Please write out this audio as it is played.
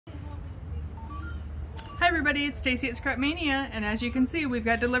everybody, it's Stacy at Scrapmania, and as you can see, we've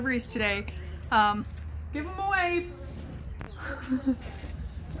got deliveries today. Give them a wave.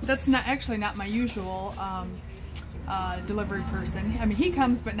 That's not my usual delivery person. I mean, he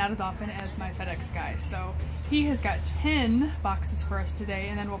comes, but not as often as my FedEx guy. So he has got 10 boxes for us today,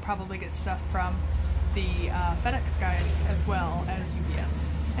 and then we'll probably get stuff from the FedEx guy as well as UPS,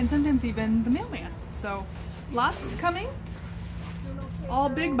 and sometimes even the mailman. So lots coming. All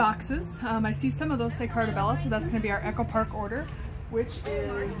big boxes. I see some of those say Cartabella, so that's going to be our Echo Park order, which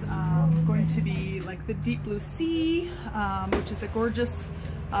is going to be like the Deep Blue Sea, which is a gorgeous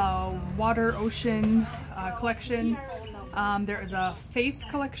water ocean collection. There is a Faith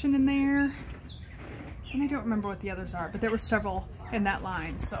collection in there, and I don't remember what the others are, but there were several in that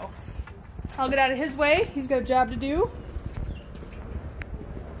line. So I'll get out of his way. He's got a job to do.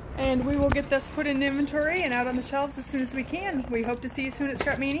 And we will get this put in inventory and out on the shelves as soon as we can. We hope to see you soon at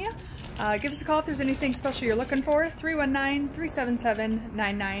Scrapmania. Give us a call if there's anything special you're looking for.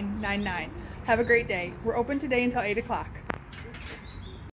 319-377-9999. Have a great day. We're open today until 8 o'clock.